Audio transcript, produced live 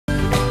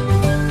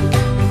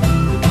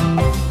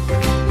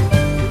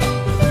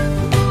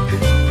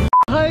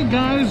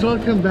guys!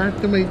 Welcome back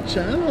to my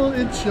channel.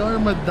 It's your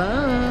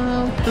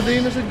madam. Today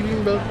nasa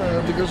Greenbelt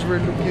tayo because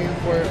we're looking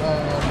for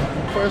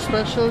a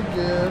special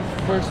gift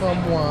for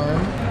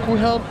someone who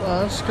helped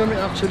us. Kami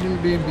actually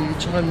ni Baby,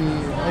 tsaka ni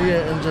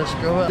Aya and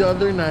Jessica. The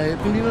other night,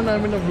 hindi na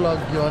namin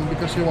na-vlog yon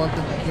because we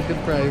wanted to keep it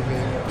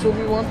private. So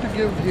we want to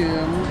give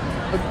him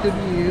a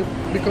treat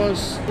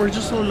because we're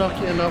just so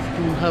lucky enough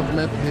to have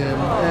met him.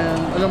 And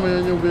alam mo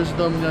yun, yung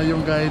wisdom niya,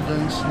 yung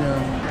guidance niya.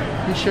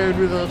 He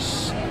shared with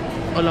us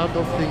a lot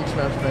of things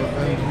last night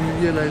and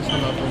we realized a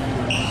lot of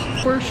things.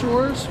 For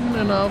sure, soon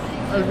enough,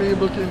 I'll be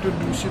able to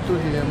introduce you to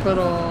him.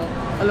 Pero,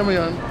 alam mo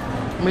yan,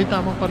 may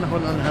tamang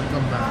panahon ang lahat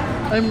ng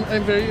bagay.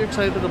 I'm very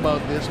excited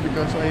about this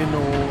because I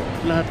know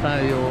lahat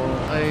tayo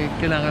ay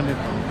kailangan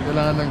nito.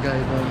 Kailangan ng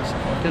guidance.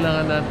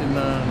 Kailangan natin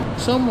na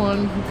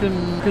someone who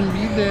can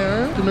be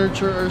there to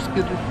nurture our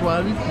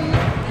spirituality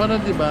para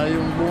diba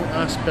yung buong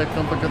aspect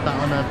ng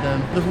pagkatao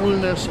natin, the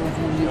wholeness of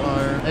who we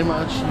are ay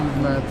ma-achieve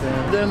natin.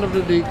 At the end of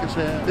the day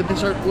kasi, it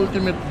is our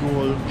ultimate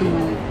goal to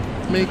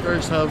make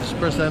ourselves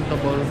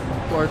presentable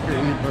to our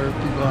Creator,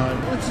 to God.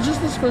 It's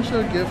just a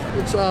special gift.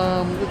 It's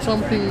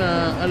something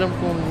na alam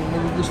kong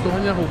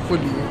magugustuhan niya,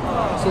 hopefully.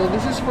 So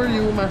this is for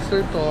you,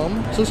 Master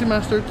Tom. So si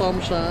Master Tom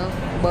siya,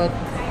 but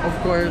of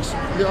course,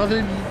 the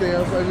other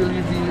details I will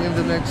reveal in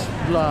the next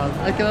vlog.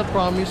 I cannot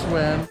promise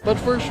when,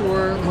 but for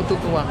sure,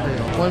 matutuwa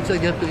kayo once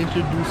I get to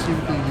introduce him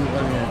to you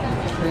already.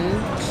 Okay?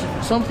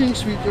 Something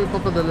sweet yung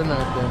papadala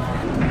natin.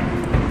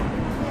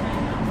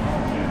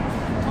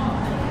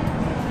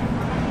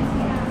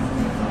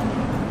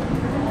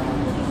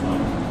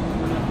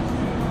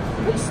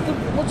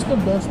 What's the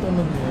best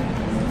ano here?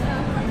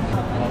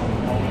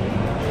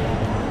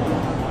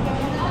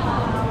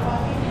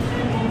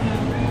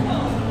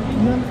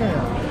 Yan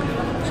kaya?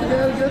 Sige,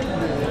 I'll get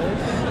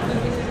this.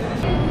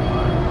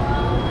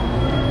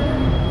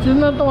 Sino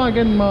na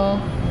tawagan mo?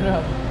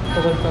 Grab.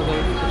 Tagal-tagal.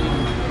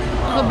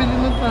 Nakabili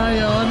na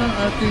tayo ng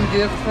ating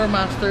gift for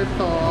Master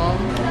Tom.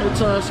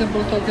 It's a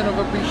simple token of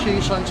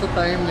appreciation sa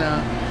time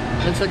niya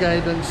and sa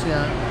guidance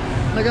niya.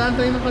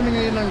 Nag-aantay na kami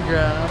ngayon ng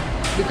Grab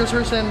because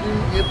we're sending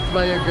it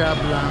via Grab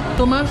lang.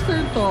 So Master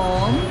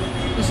Tom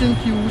is in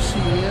QC.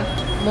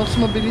 Mas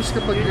mabilis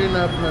kapag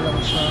Grab na lang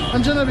siya.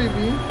 Andiyan na,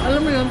 baby.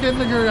 Alam mo yun, kahit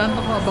nag-rant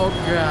ako about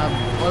Grab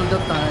all the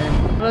time,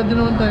 wala din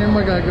naman tayong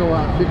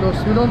magagawa because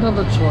we don't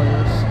have a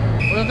choice.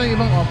 Wala tayong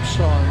ibang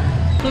option.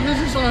 So this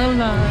is our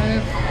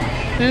life.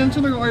 And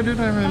so nag-order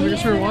tayo because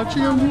we're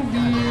watching a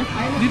movie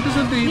dito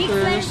sa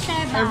theaters.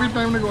 Every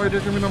time nag-order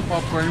kami ng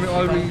popcorn, we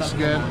always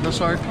get the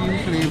sour cream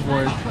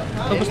flavor.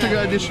 Tapos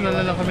nag-additional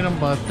na lang kami ng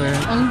butter.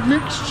 Ang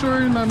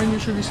mixture namin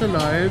usually sa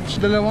large,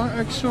 2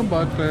 extra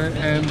butter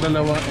and 2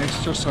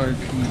 extra sour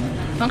cream.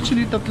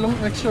 Actually, 3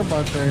 extra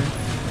butter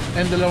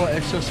and 2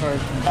 extra sour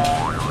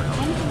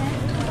cream.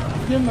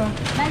 Yan ba?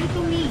 Bali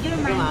 2 major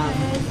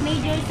markers,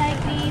 major sour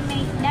cream,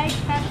 large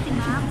Pepsi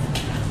Max,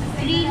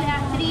 3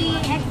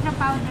 extra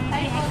powder,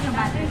 3 extra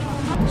butter.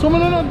 So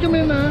manonood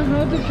kami na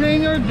How to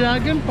Train Your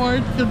Dragon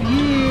Part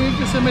 3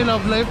 kasi may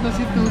love life na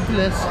si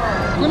Toothless.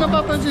 Kung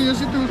napapansin nyo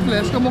si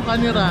Toothless, kamukha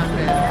ni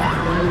Raquel.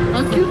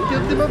 Ang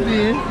cute-cute, di ba,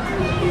 Bin?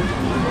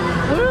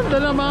 Ano yung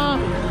dala ma?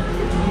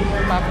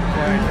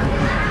 Popcorn.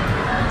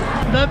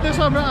 Dati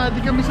sobrang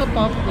addict kami sa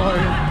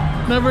popcorn.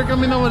 Never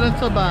kami nawalan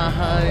sa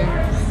bahay.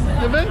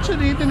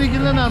 Eventually,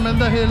 tinigil na namin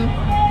dahil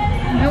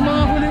yung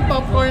mga huling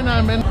popcorn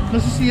namin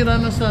nasisira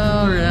na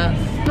sa ref.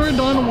 We're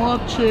done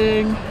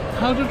watching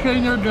How to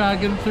Train Your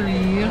Dragon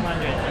 3.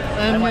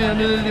 And ngayon,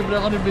 nililibre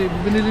ako ni Baby.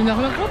 Binili niya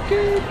ako ng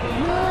cupcake.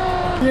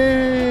 Yeah!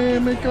 Yay!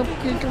 May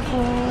cupcake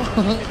ako.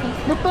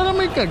 Ba't parang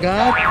may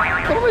kagat?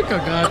 Parang may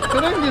kagat.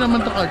 Pero hindi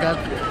naman ito kagat.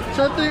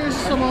 So ito yung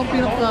isa sa mga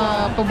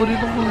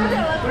pinaka-paborito kong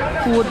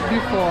food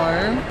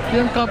before.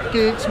 Yung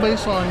cupcakes by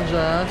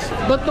Sonjas.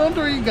 But don't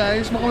worry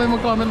guys, baka may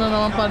mag-comment na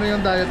naman paano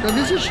yung diet ko.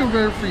 This is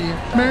sugar-free.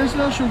 Meron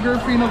silang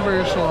sugar-free na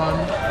version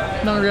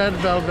ng red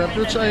velvet,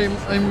 which I'm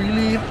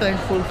really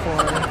thankful for.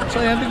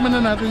 So ayan, tikman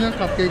na natin yung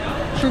cupcake.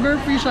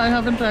 Sugar-free siya. I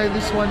haven't tried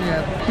this one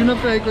yet. Yung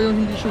na-try ko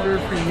yung hindi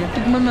sugar-free.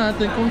 Tikman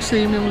natin kung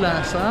same yung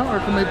lasa or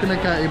kung may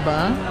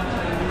pinagkaiba.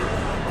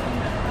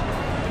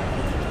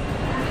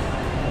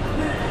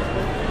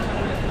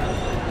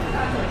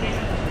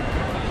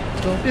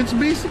 So, it's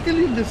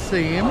basically the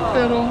same,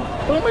 pero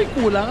parang may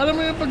kulang. Alam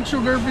mo yung pag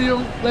sugar-free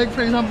yung, like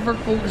for example, for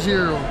Coke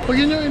Zero. Pag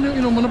yun yung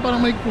inom mo na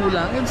parang may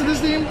kulang. It's the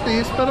same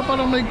taste, pero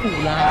parang may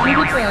kulang.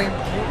 Maybe try.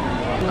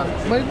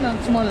 Bite lang,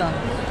 small lang.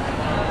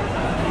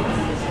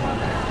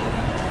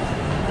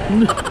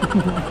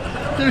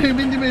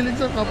 Maybe hindi mahilig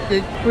sa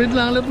cupcake. Wait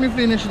lang, let me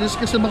finish this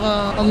kasi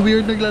baka ang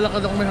weird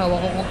naglalakad ako may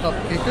hawak akong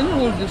cupcake. Can you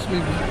hold this,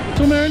 baby?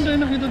 So meron tayo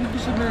nakita dito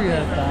sa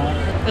Glorieta.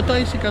 Ito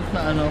ay sikat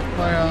na ano,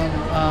 parang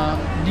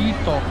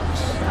detox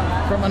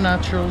from a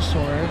natural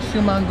source.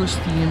 Yung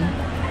mangosteen.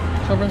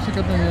 Sobrang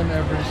sikat na yan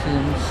ever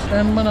since.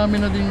 And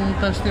marami na ding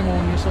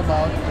testimonies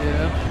about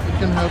it. It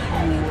can help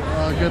you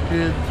get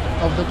rid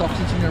of the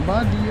toxins in your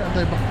body.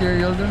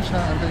 Antibacterial din siya,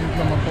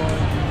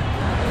 anti-inflammatory.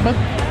 But,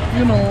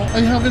 you know,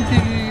 I haven't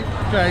really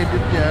tried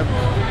it yet.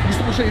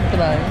 Gusto ko siya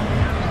i-try.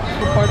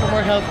 So part of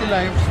our healthy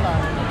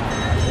lifestyle.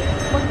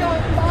 Pagka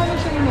paano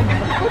siya inumot,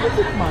 pwede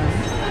tikman.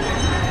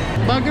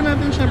 Bago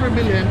natin siya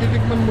bilhin,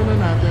 titikman muna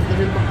natin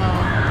dahil baka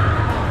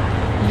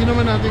hindi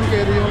naman natin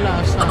carry yung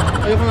lasa.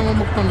 Ayoko naman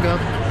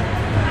magpanggap.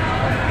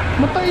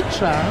 Mapait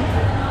siya.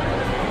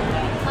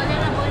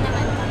 Tolerable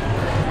naman.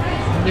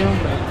 Hindi naman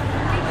ba?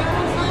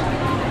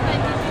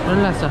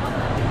 Walang lasa.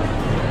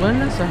 Walang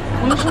lasa.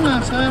 Wala siyang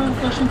lasa.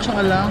 Wala siyang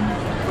tsaka lang.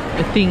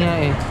 Ito nga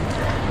eh.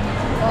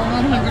 Oo nga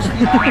naman gusto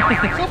niya.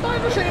 So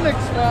paano siya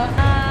in-extra?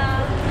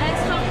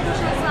 Extra ko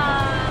siya sa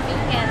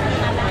milker.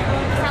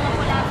 Kasama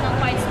ko lahat ng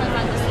parts ng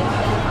mango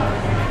simple.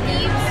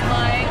 Leaves,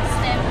 bark,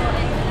 stem,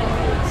 and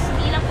roots.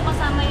 Hindi lang po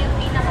kasama yung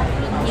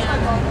pinaka-fruit niya.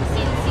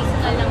 Since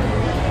seasonal lang.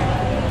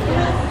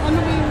 Ano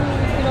ba yung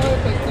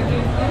pinaka-effective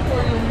yung fruit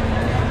or yung...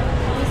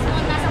 Gusto ko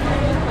nasa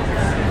puno po.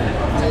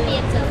 Sa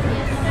pizza.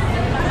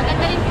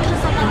 Maganda rin po siya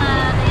sa mga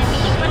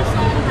diabetic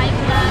person, high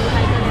blood,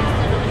 high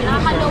cholesterol.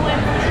 Nakaka-lower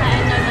po siya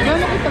and normal.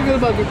 Gano'n kitagal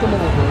bago ito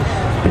maubos?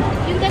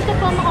 Yung ganito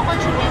po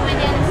makakonsume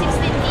within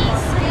 16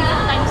 days,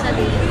 2 times a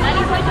day.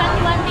 Bali for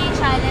 21-day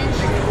challenge,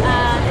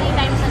 3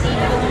 times a day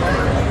po.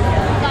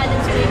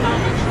 Balance ko yung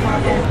manage.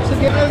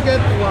 Sige, I'll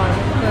get one.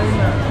 Try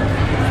na.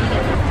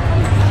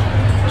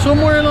 So,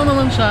 mura lang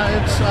naman siya.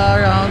 It's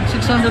around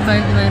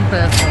 699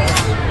 pesos.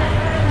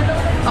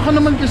 Ako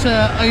naman kasi,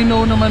 I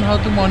know naman how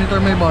to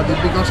monitor my body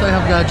because I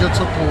have gadgets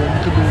at home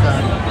to do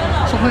that.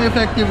 So, kung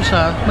effective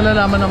siya,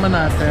 malalaman naman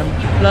natin.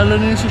 Lalo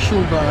na yung sa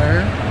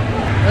sugar.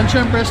 And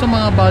syempre sa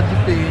mga body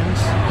pains,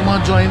 mga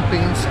joint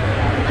pains,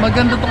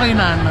 maganda to kay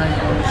nanay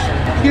also.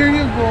 Here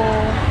you go.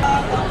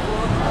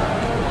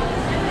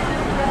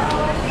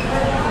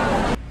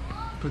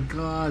 Good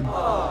God.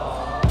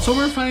 So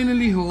we're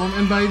finally home,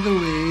 and by the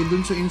way,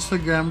 dun sa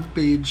Instagram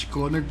page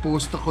ko,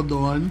 nag-post ako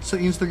doon sa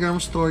Instagram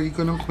story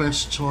ko ng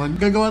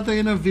question. Gagawa tayo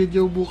ng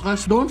video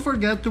bukas. Don't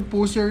forget to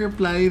post your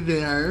reply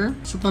there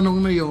sa tanong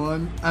na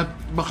yon, at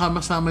baka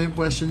masama yung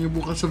question nyo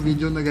bukas sa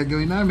video na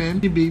gagawin namin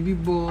ni Baby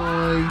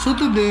Boy. So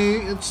today,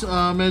 it's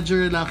a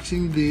medyo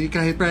relaxing day.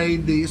 Kahit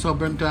Friday,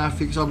 sobrang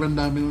traffic, sobrang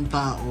dami ng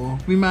tao.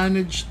 We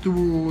managed to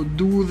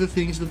do the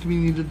things that we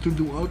needed to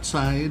do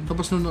outside.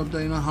 Tapos nanood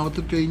tayo ng How to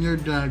Train Your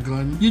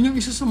Dragon. Yun yung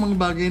isa sa mga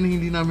bagay na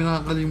hindi namin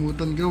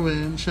nakakalimutan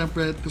gawin.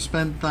 Siyempre, to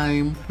spend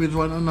time with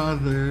one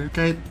another.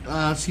 Kahit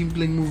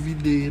simpleng movie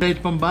day.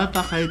 Kahit pambata,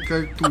 kahit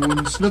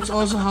cartoons. That's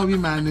also how we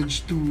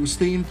managed to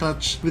stay in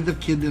touch with the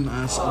kid in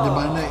us.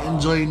 Diba?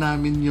 Na-enjoy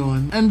namin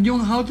yon. And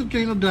yung How to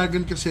Train a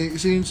Dragon kasi,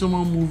 isa yun sa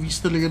mga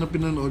movies talaga na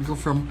pinanood ko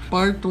from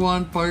part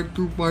 1, part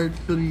 2, part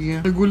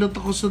 3. Nagulat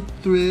ako sa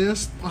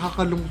twist.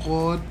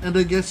 Nakakalungkot. And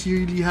I guess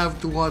you really have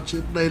to watch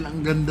it dahil ang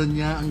ganda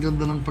niya, ang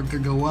ganda ng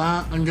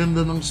pagkagawa, ang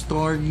ganda ng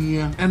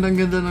story, and ang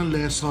ganda ng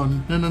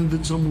lesson na nandun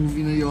sa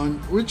movie na yon,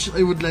 which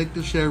I would like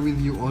to share with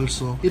you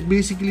also. It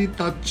basically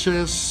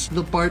touches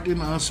the part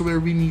in us where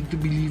we need to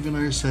believe in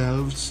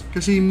ourselves.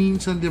 Kasi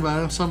minsan, di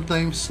ba,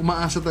 sometimes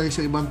umaasa tayo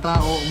sa ibang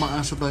tao,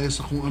 umaasa tayo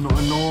sa kung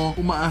ano-ano,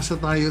 umaasa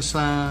tayo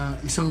sa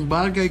isang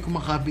bagay,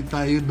 kumakapit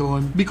tayo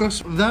doon.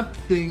 Because that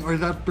thing or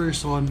that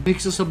person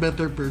makes us a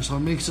better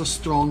person, makes us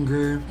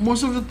stronger.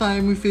 Most of the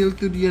time, we fail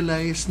to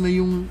realize na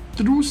yung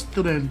true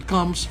strength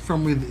comes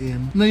from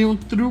within. Na yung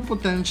true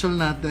potential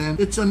natin,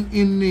 it's an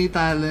innate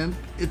talent.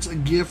 It's a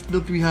gift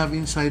that we have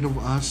inside of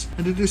us,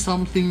 and it is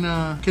something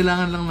na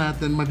kailangan lang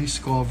natin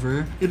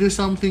ma-discover. It is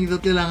something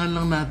that kailangan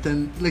lang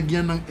natin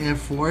lagyan ng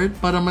effort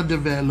para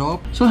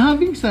ma-develop. So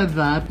having said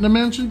that,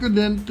 na-mention ko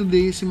din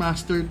today si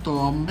Master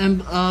Tom,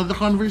 and the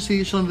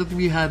conversation that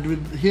we had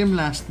with him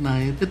last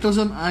night, it was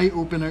an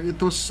eye-opener.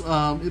 It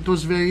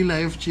was very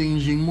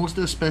life-changing,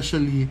 most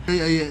especially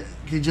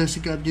kay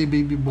Jessica at kay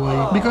Baby Boy.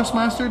 Because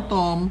Master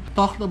Tom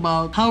talked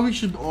about how we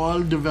should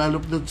all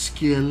develop that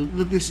skill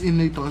that is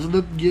innate to us,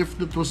 that gift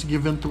that was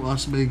given to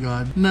us by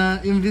God. Na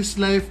in this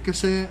life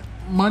kasi,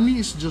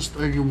 money is just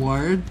a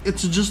reward.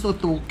 It's just a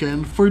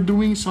token for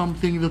doing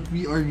something that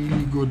we are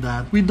really good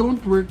at. We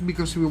don't work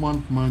because we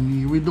want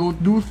money. We don't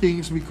do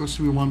things because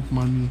we want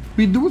money.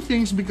 We do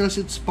things because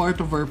it's part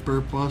of our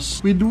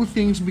purpose. We do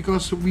things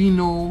because we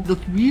know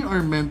that we are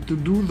meant to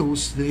do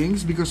those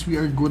things because we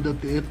are good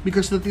at it.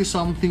 Because that is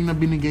something na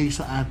binigay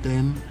sa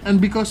atin.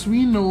 And because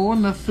we know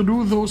na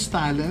through those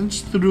talents,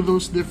 through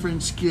those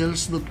different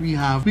skills that we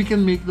have, we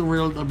can make the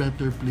world a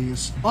better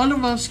place. All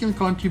of us can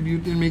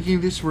contribute in making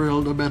this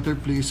world a better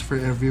place for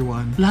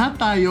everyone. Lahat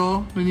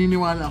tayo,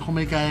 naniniwala ako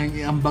may kayang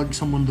iambag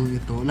sa mundong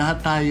ito. Lahat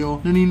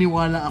tayo,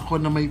 naniniwala ako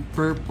na may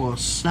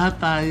purpose.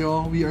 Lahat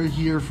tayo, we are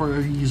here for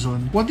a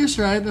reason. What is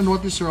right and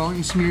what is wrong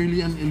is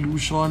merely an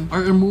illusion.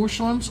 Our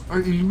emotions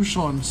are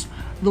illusions.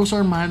 Those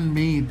are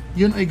man-made.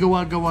 Yun ay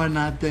gawa-gawa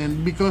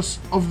natin because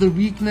of the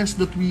weakness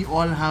that we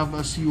all have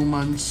as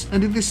humans.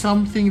 And it is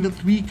something that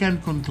we can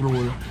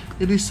control.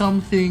 It is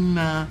something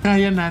na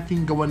kaya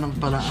nating gawa ng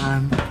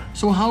paraan.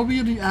 So how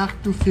we react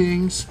to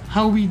things,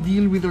 how we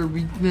deal with our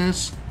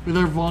weakness, with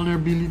our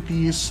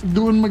vulnerabilities,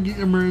 doon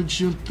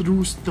mag-emerge yung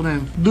true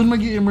strength. Doon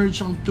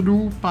mag-emerge ang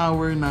true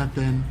power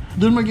natin.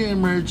 Doon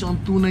mag-emerge ang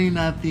tunay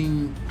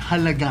nating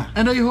halaga.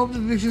 And I hope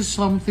that this is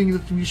something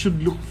that we should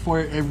look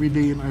for every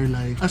day in our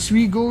life. As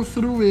we go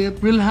through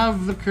it, we'll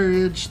have the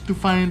courage to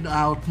find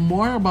out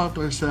more about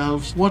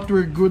ourselves, what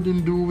we're good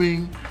in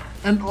doing,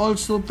 and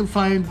also to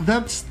find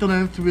that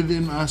strength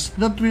within us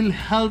that will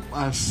help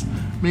us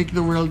make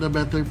the world a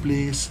better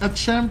place. At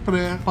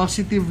syempre,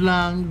 positive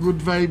lang, good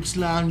vibes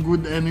lang,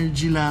 good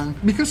energy lang.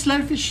 Because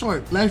life is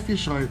short. Life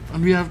is short. And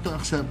we have to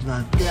accept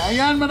that. Kaya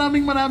ayan,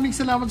 maraming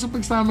salamat sa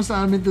pagsama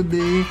sa amin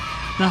today.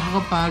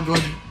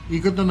 Nakakapagod.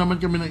 Ikot na naman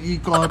kami ng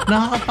ikot.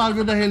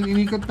 Nakakapagod dahil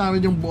inikot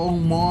namin yung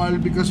buong mall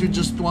because we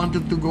just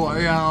wanted to go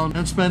around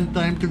and spend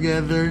time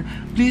together.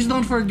 Please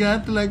don't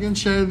forget to like and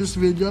share this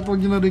video. At huwag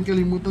nyo na rin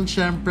kalimutan,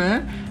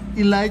 syempre,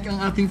 i-like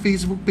ang ating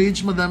Facebook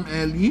page, Madam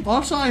Ellie.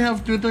 Also, I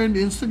have Twitter and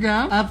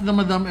Instagram at the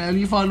Madam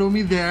Ellie. Follow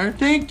me there.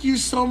 Thank you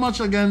so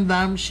much again,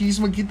 Damshies.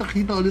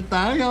 Magkita-kita ulit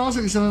tayo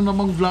sa isa na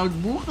namang vlog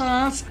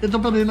bukas.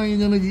 Ito pa rin ang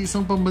inyong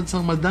nag-iisang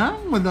pambansang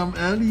Madam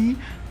Ellie.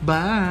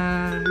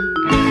 Bye!